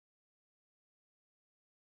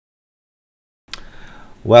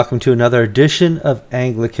Welcome to another edition of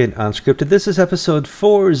Anglican Unscripted. This is episode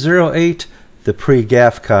 408, the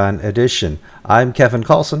pre-GAFCON edition. I'm Kevin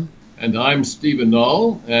Carlson. And I'm Stephen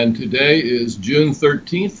Null, and today is June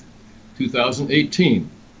 13th,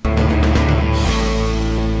 2018.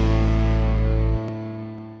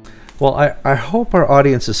 Well, I hope our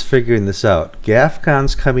audience is figuring this out.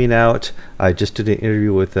 GAFCON's coming out. I just did an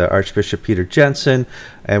interview with Archbishop Peter Jensen,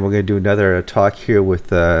 and we're going to do another talk here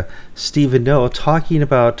with Stephen Noel talking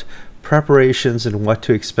about preparations and what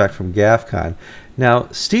to expect from GAFCON. Now,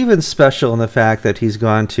 Stephen's special in the fact that he's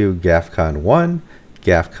gone to GAFCON 1,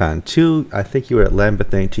 GAFCON 2, I think you were at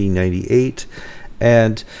Lambeth 1998,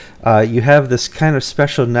 and you have this kind of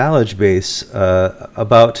special knowledge base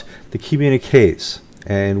about the communiques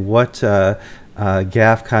and what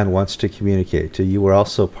GAFCON wants to communicate. You were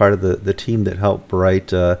also part of the team that helped write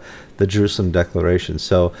the Jerusalem Declaration.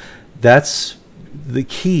 So that's the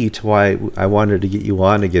key to why I wanted to get you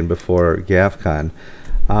on again before GAFCON.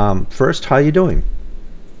 First, how are you doing?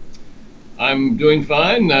 I'm doing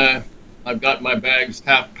fine. I've got my bags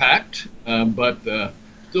half packed, but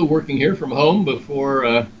still working here from home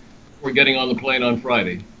before we're getting on the plane on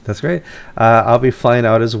Friday. That's great. I'll be flying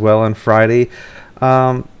out as well on Friday.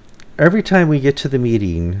 Every time we get to the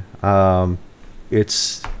meeting,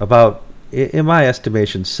 it's about, in my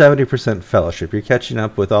estimation, 70% fellowship. You're catching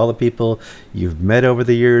up with all the people you've met over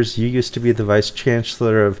the years. You used to be the vice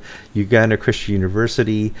chancellor of Uganda Christian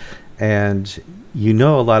University, and you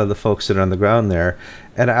know a lot of the folks that are on the ground there.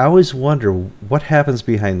 And I always wonder what happens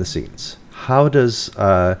behind the scenes. How does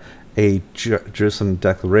a Jerusalem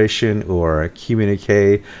Declaration or a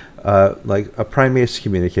communique, like a Primate's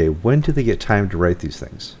communique, when do they get time to write these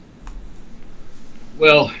things?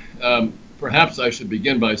 Well, perhaps I should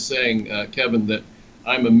begin by saying, Kevin, that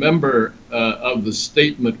I'm a member of the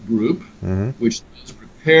statement group, which does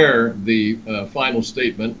prepare the final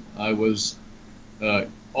statement. I was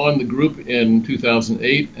on the group in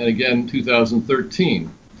 2008 and again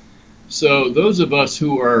 2013. So those of us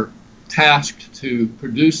who are tasked to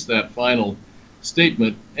produce that final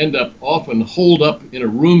statement end up often holed up in a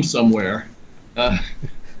room somewhere,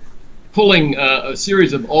 pulling a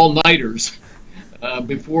series of all-nighters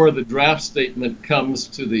before the draft statement comes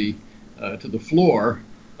to the floor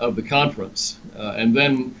of the conference. And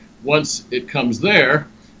then once it comes there,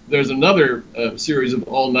 there's another series of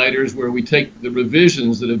all-nighters where we take the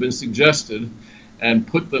revisions that have been suggested and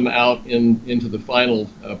put them out into the final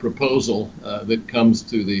proposal that comes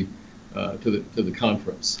to the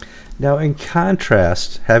conference. Now, in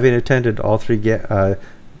contrast, having attended all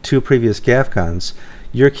two previous GAFCONs,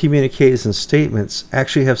 your communiques and statements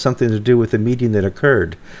actually have something to do with the meeting that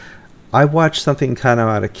occurred. I watched something kind of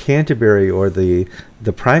out of Canterbury or the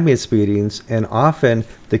Primates meetings, and often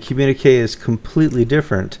the communique is completely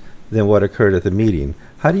different than what occurred at the meeting.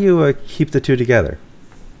 How do you keep the two together?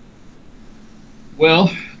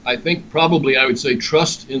 Well, I think probably I would say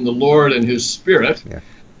trust in the Lord and His Spirit. Yeah.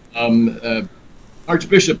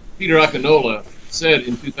 Archbishop Peter Akinola said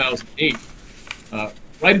in 2008,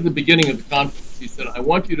 right at the beginning of the conference, he said, "I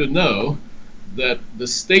want you to know that the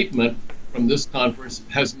statement from this conference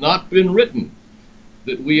has not been written,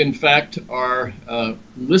 that we in fact are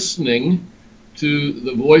listening to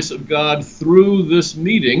the voice of God through this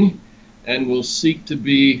meeting and will seek to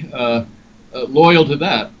be loyal to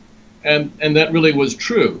that." And that really was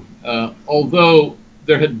true. Although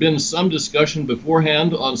there had been some discussion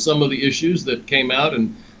beforehand on some of the issues that came out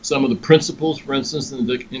and some of the principles, for instance, in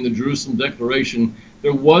the Jerusalem Declaration,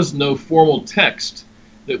 there was no formal text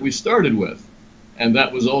that we started with. And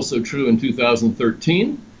that was also true in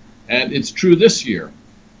 2013, and it's true this year.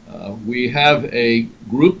 We have a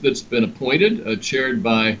group that's been appointed, chaired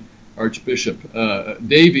by Archbishop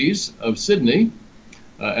Davies of Sydney,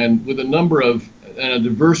 and with a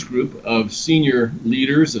diverse group of senior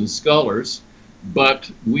leaders and scholars, but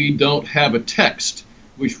we don't have a text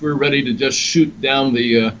which we're ready to just shoot down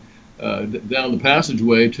the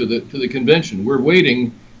passageway to the convention. We're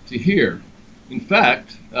waiting to hear. In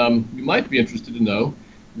fact, you might be interested to know,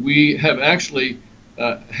 we have actually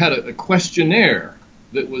had a questionnaire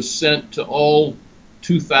that was sent to all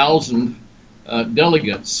 2,000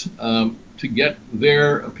 delegates to get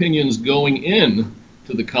their opinions going in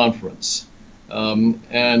to the conference.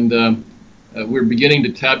 We're beginning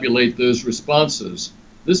to tabulate those responses.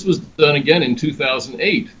 This was done again in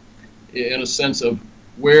 2008 in a sense of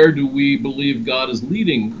where do we believe God is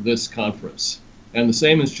leading this conference? And the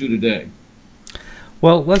same is true today.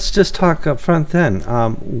 Well, let's just talk up front then.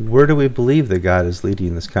 Where do we believe that God is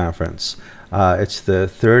leading this conference? It's the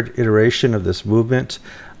third iteration of this movement.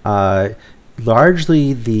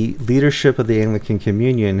 largely the leadership of the Anglican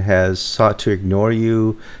Communion has sought to ignore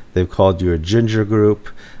you. They've called you a ginger group.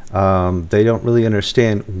 They don't really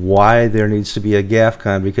understand why there needs to be a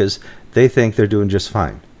GAFCON because they think they're doing just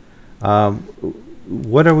fine.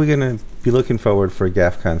 What are we going to be looking forward for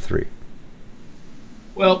GAFCON 3?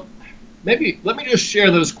 Well, maybe let me just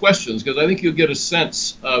share those questions because I think you'll get a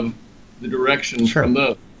sense of the direction from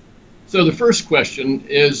those. So the first question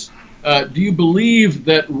is, do you believe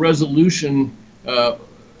that Resolution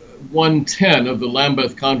 110 of the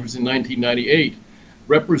Lambeth Conference in 1998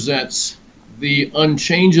 represents the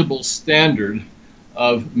unchangeable standard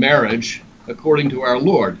of marriage according to our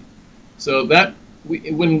Lord? So that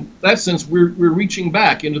in that sense, we're reaching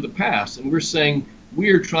back into the past, and we're saying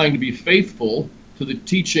we are trying to be faithful to the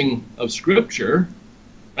teaching of Scripture,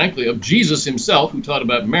 frankly, of Jesus himself, who taught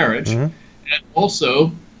about marriage, and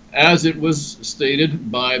also as it was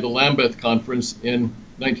stated by the Lambeth Conference in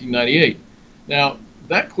 1998. Now,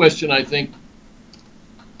 that question, I think,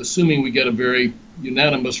 assuming we get a very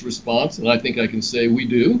unanimous response, and I think I can say we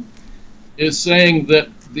do, is saying that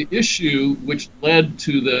the issue which led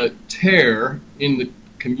to the tear in the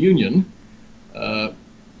communion,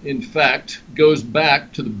 in fact, goes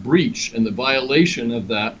back to the breach and the violation of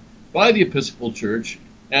that by the Episcopal Church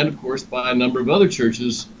and, of course, by a number of other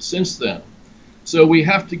churches since then. So we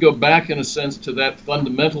have to go back, in a sense, to that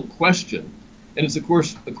fundamental question. And it's, of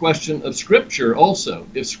course, a question of Scripture also.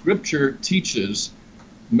 If Scripture teaches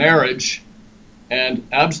marriage and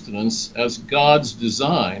abstinence as God's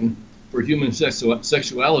design for human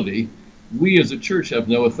sexuality, we as a church have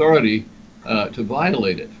no authority to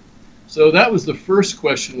violate it. So that was the first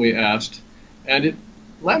question we asked. And at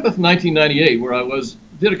Lambeth 1998, where I was,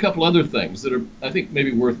 did a couple other things that are, I think,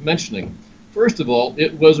 maybe worth mentioning. First of all,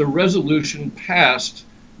 it was a resolution passed,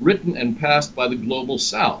 written and passed by the Global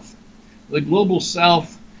South. The Global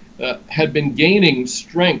South had been gaining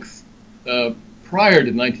strength prior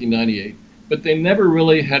to 1998, but they never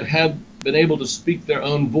really had been able to speak their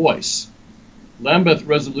own voice. Lambeth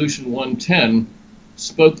Resolution 110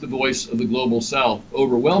 spoke the voice of the Global South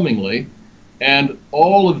overwhelmingly, and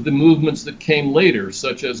all of the movements that came later,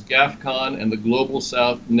 such as GAFCON and the Global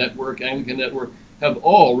South Network, Anglican Network, have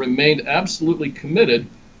all remained absolutely committed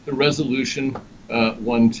to Resolution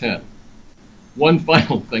 110. One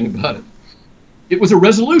final thing about it. It was a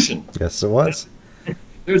resolution. Yes, it was.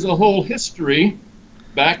 There's a whole history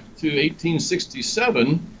back to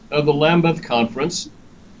 1867 of the Lambeth Conference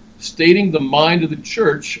stating the mind of the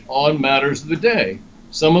church on matters of the day.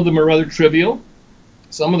 Some of them are rather trivial,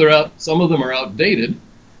 some of them are outdated,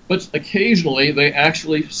 but occasionally they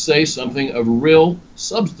actually say something of real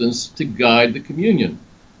substance to guide the communion.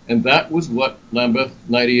 And that was what Lambeth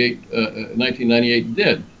 1998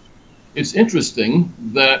 did. It's interesting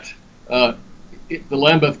that the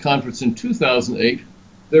Lambeth Conference in 2008,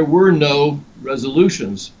 there were no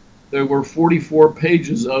resolutions. There were 44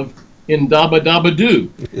 pages of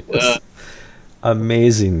indaba-daba-doo.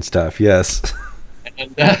 Amazing stuff, yes.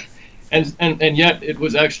 And yet it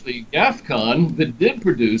was actually GAFCON that did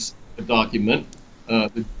produce a document,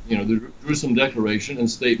 the Jerusalem Declaration and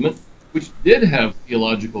Statement, which did have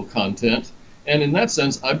theological content. And in that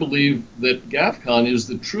sense, I believe that GAFCON is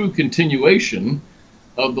the true continuation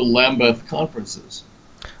of the Lambeth conferences.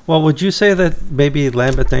 Well, would you say that maybe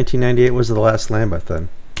Lambeth 1998 was the last Lambeth then?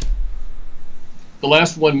 The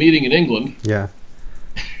last one meeting in England. Yeah.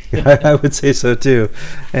 I would say so too.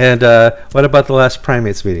 And what about the last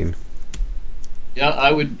primates meeting? Yeah,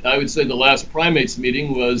 I would say the last primates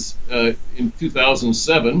meeting was in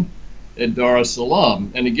 2007 at Dar es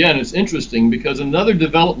Salaam. And again, it's interesting because another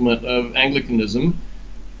development of Anglicanism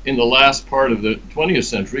in the last part of the 20th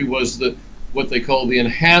century was what they call the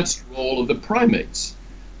enhanced role of the primates.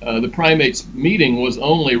 The primates meeting was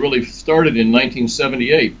only really started in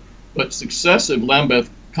 1978, but successive Lambeth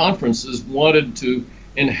conferences wanted to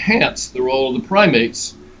enhance the role of the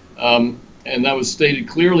primates, and that was stated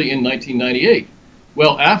clearly in 1998.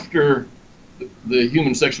 Well, after the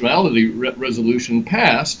human sexuality resolution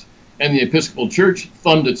passed, and the Episcopal Church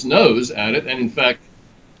thumbed its nose at it, and in fact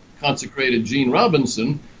consecrated Gene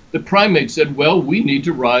Robinson, the primates said, well, we need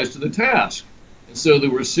to rise to the task. And so there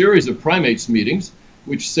were a series of primates meetings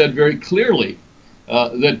which said very clearly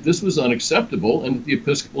that this was unacceptable and that the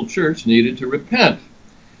Episcopal Church needed to repent.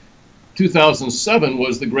 2007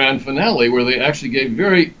 was the grand finale where they actually gave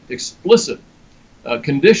very explicit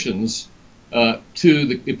conditions to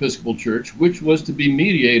the Episcopal Church, which was to be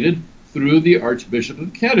mediated through the Archbishop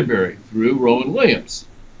of Canterbury, through Rowan Williams.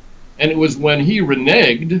 And it was when he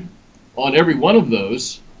reneged on every one of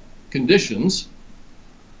those conditions,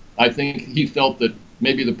 I think he felt that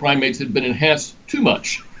maybe the primates had been enhanced too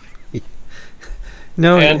much.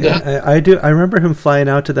 No, And I do. I remember him flying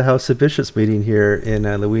out to the House of Bishops meeting here in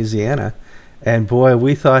Louisiana, and boy,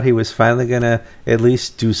 we thought he was finally going to at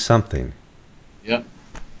least do something. yeah,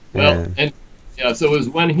 well, and yeah, so it was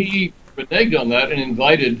when he reneged on that and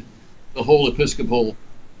invited the whole Episcopal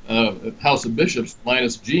House of Bishops,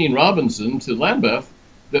 minus Gene Robinson, to Lambeth,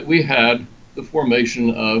 that we had the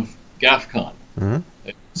formation of GAFCON. Mm-hmm.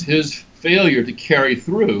 It's his failure to carry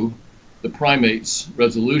through the primates'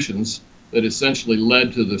 resolutions that essentially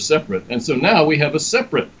led to the separate. And so now we have a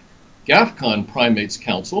separate GAFCON Primates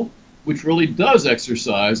Council, which really does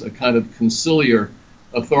exercise a kind of conciliar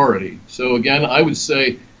authority. So again, I would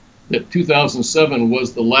say that 2007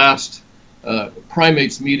 was the last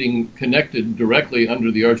primates meeting connected directly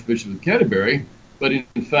under the Archbishop of Canterbury, but in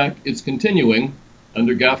fact it's continuing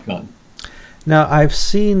under GAFCON. Now, I've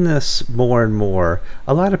seen this more and more.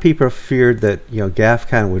 A lot of people feared that,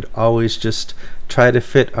 GAFCON would always just try to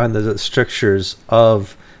fit under the strictures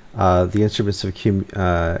of the instruments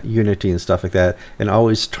of unity and stuff like that, and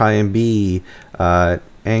always try and be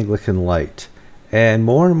Anglican light. And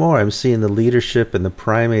more, I'm seeing the leadership and the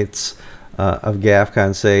primates of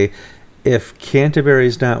GAFCON say, if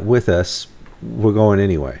Canterbury's not with us, we're going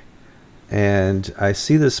anyway. And I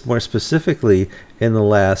see this more specifically in the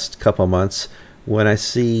last couple of months when I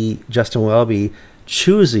see Justin Welby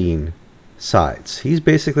choosing sides. He's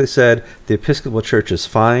basically said the Episcopal Church is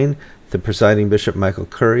fine. The presiding Bishop Michael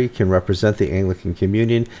Curry can represent the Anglican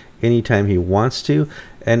Communion anytime he wants to,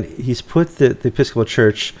 and he's put the Episcopal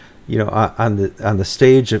Church, on the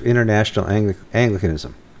stage of international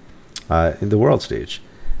Anglicanism, in the world stage.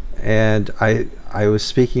 And I was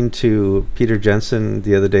speaking to Peter Jensen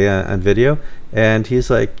the other day on video, and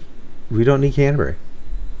he's like, we don't need Canterbury.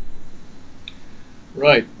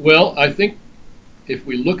 Right. Well, I think if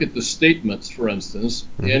we look at the statements, for instance,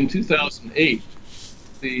 in 2008,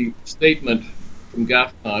 the statement from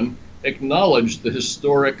GAFCON acknowledged the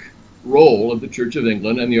historic role of the Church of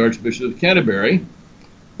England and the Archbishop of Canterbury,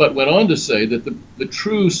 but went on to say that the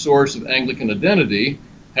true source of Anglican identity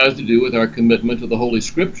has to do with our commitment to the Holy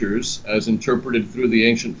Scriptures as interpreted through the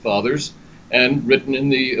ancient fathers and written in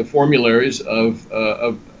the formularies of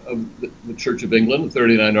the Church of England, the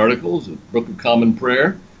 39 Articles, the Book of Common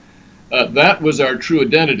Prayer. That was our true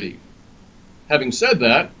identity. Having said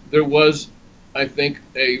that, there was, I think,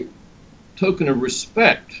 a token of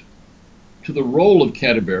respect to the role of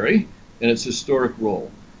Canterbury and its historic role.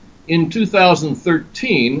 In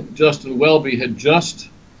 2013, Justin Welby had just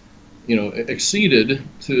acceded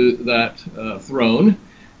to that throne.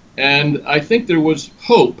 And I think there was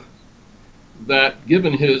hope that,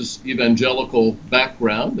 given his evangelical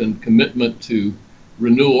background and commitment to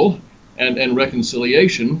renewal and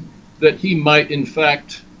reconciliation, that he might, in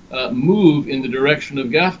fact, move in the direction of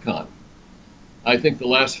GAFCON. I think the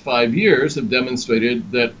last 5 years have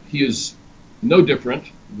demonstrated that he is no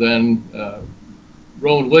different than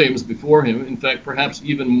Rowan Williams before him, in fact, perhaps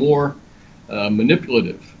even more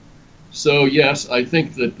manipulative. So yes, I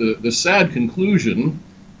think that the sad conclusion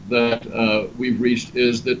that we've reached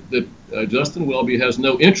is that Justin Welby has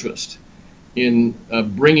no interest in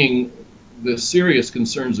bringing the serious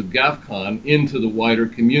concerns of GAFCON into the wider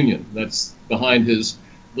communion. That's behind his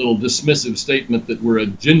little dismissive statement that we're a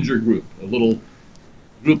ginger group, a little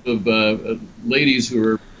group of ladies who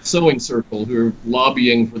are sewing circle, who are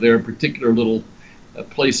lobbying for their particular little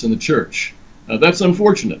place in the church. That's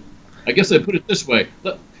unfortunate. I guess I put it this way.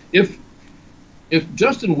 If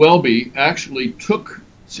Justin Welby actually took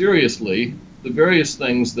seriously the various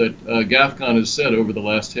things that GAFCON has said over the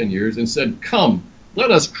last 10 years and said, come,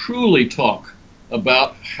 let us truly talk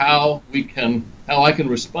about how I can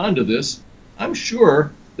respond to this, I'm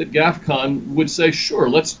sure that GAFCON would say, sure,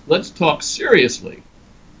 let's talk seriously.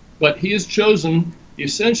 But he has chosen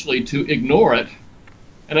essentially to ignore it,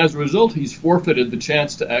 and as a result, he's forfeited the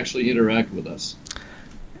chance to actually interact with us.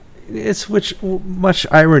 It's much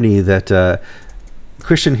irony that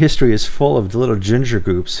Christian history is full of little ginger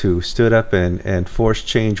groups who stood up and forced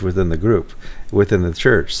change within the group, within the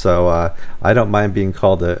church. So I don't mind being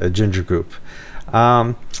called a ginger group.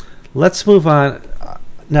 Let's move on.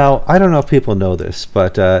 Now, I don't know if people know this,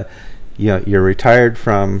 but you're retired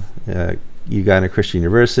from Uganda Christian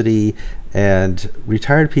University, and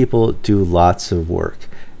retired people do lots of work.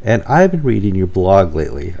 And I've been reading your blog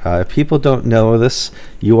lately. If people don't know this,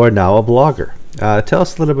 you are now a blogger. Tell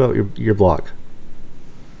us a little about your blog.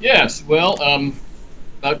 Yes, well,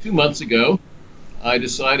 about 2 months ago, I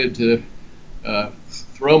decided to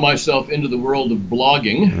throw myself into the world of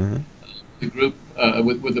blogging. The group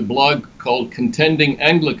with a blog called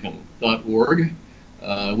contendinganglican.org.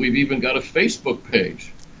 We've even got a Facebook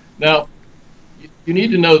page. Now, you need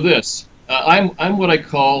to know this. I'm what I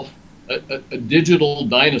call a digital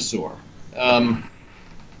dinosaur.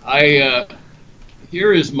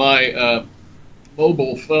 Here is my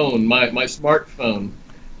mobile phone, my smartphone,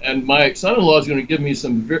 and my son-in-law is going to give me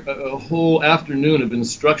a whole afternoon of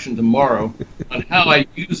instruction tomorrow on how I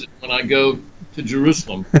use it when I go to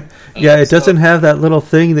Jerusalem. Yeah, it doesn't have that little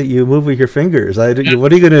thing that you move with your fingers. What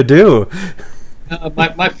are you going to do?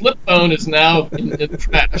 My flip phone is now in the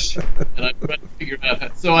trash, and I'm trying to figure out how.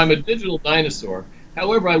 So I'm a digital dinosaur.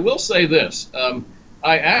 However, I will say this.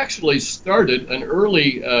 I actually started an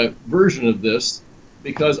early version of this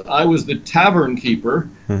because I was the tavern keeper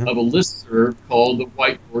of a listserv called the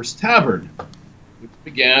White Horse Tavern, which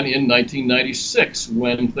began in 1996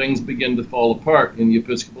 when things began to fall apart in the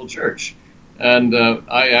Episcopal Church. And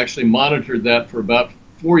I actually monitored that for about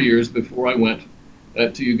 4 years before I went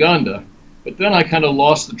to Uganda. But then I kind of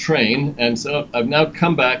lost the train, and so I've now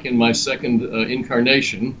come back in my second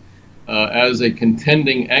incarnation as a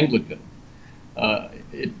contending Anglican.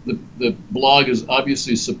 The blog is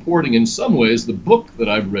obviously supporting in some ways the book that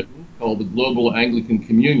I've written called The Global Anglican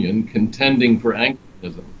Communion, Contending for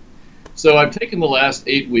Anglicanism. So I've taken the last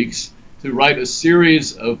 8 weeks to write a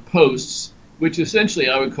series of posts, which essentially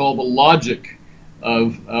I would call the logic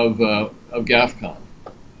of GAFCON.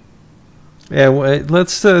 Yeah, well,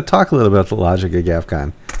 let's talk a little about the logic of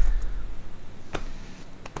GAFCON.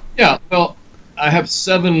 Yeah, well, I have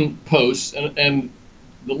 7 posts, and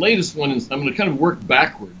the latest one is, I'm going to kind of work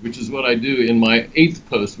backward, which is what I do in my 8th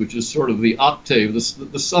post, which is sort of the octave,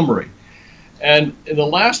 the summary. And in the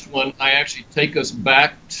last one, I actually take us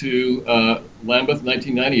back to Lambeth,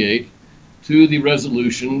 1998, to the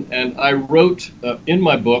resolution, and I wrote in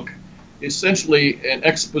my book essentially an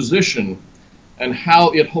exposition and how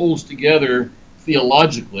it holds together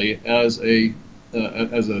theologically as a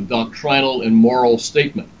doctrinal and moral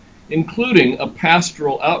statement, including a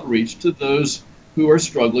pastoral outreach to those who are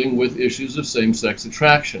struggling with issues of same-sex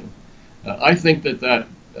attraction. I think that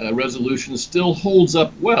resolution still holds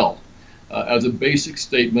up well as a basic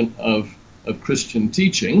statement of Christian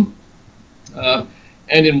teaching. And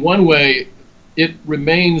in one way, it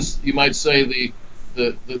remains, you might say,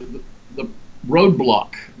 the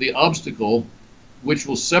roadblock, the obstacle, which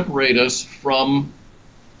will separate us from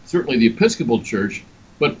certainly the Episcopal Church,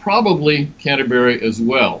 but probably Canterbury as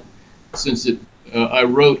well, since I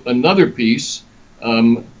wrote another piece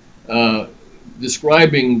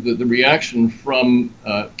describing the reaction from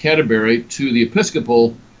Canterbury to the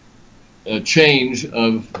Episcopal change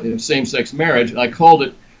of same-sex marriage. I called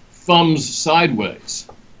it Thumbs Sideways.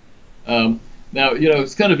 Now,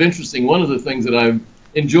 it's kind of interesting. One of the things that I've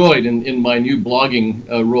enjoyed in my new blogging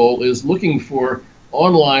role is looking for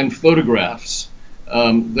online photographs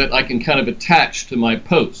that I can kind of attach to my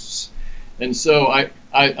posts. And so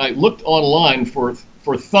I looked online for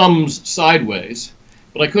thumbs sideways,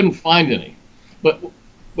 but I couldn't find any. But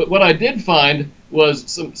what I did find was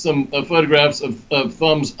some photographs of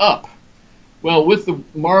thumbs up. Well, with the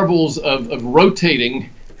marvels of rotating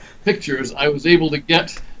pictures, I was able to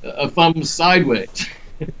get a thumbs sideways.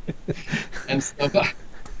 And so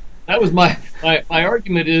that was my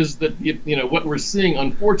argument is that what we're seeing,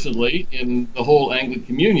 unfortunately, in the whole Anglican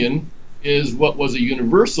Communion is what was a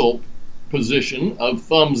universal position of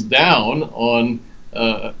thumbs down on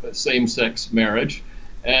same-sex marriage,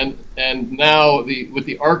 and now with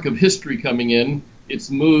the arc of history coming in,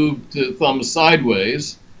 it's moved to thumbs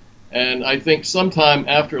sideways. And I think sometime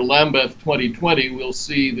after Lambeth 2020, we'll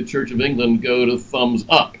see the Church of England go to thumbs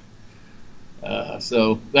up.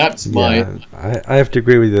 So that's my. I have to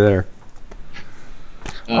agree with you there.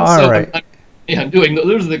 All right.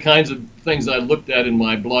 Those are the kinds of things I looked at in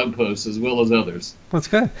my blog posts as well as others. That's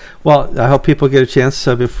good. Well, I hope people get a chance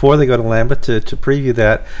before they go to Lambeth to preview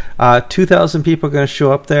that. 2,000 people are going to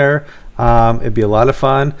show up there. It'd be a lot of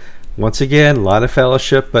fun. Once again, a lot of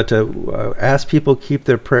fellowship, but ask people to keep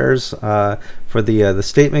their prayers for the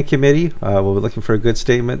statement committee. We'll be looking for a good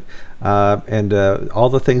statement and all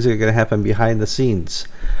the things that are going to happen behind the scenes.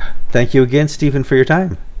 Thank you again, Stephen, for your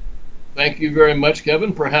time. Thank you very much,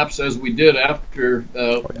 Kevin. Perhaps as we did after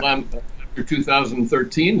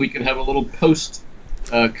 2013, we can have a little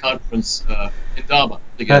post-conference in Dama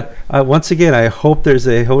together. Once again, I hope there's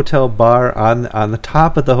a hotel bar on the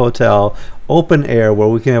top of the hotel, open air, where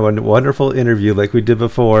we can have a wonderful interview like we did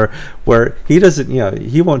before, where he doesn't,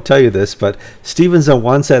 he won't tell you this, but Stephen's on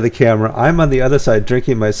one side of the camera, I'm on the other side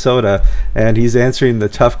drinking my soda, and he's answering the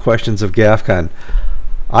tough questions of GAFCON.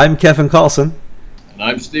 I'm Kevin Carlson. And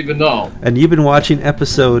I'm Stephen Dahl. And you've been watching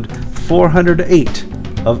episode 408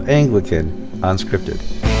 of Anglican Unscripted.